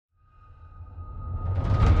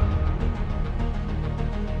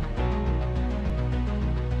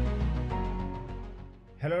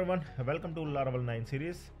everyone, welcome to Laravel 9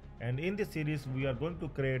 series, and in this series we are going to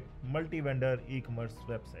create multi-vendor e-commerce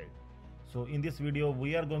website. So in this video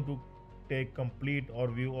we are going to take complete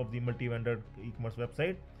overview of the multi-vendor e-commerce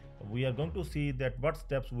website. We are going to see that what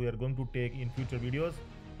steps we are going to take in future videos,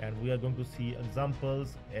 and we are going to see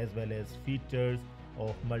examples as well as features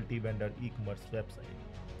of multi-vendor e-commerce website.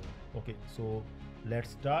 Okay, so let's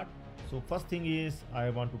start. So first thing is I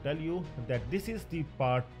want to tell you that this is the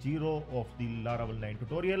part 0 of the Laravel 9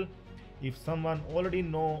 tutorial. If someone already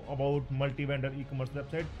know about multi-vendor e-commerce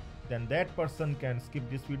website, then that person can skip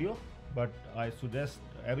this video, but I suggest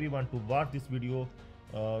everyone to watch this video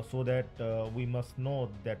so that we must know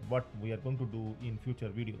that what we are going to do in future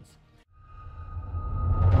videos.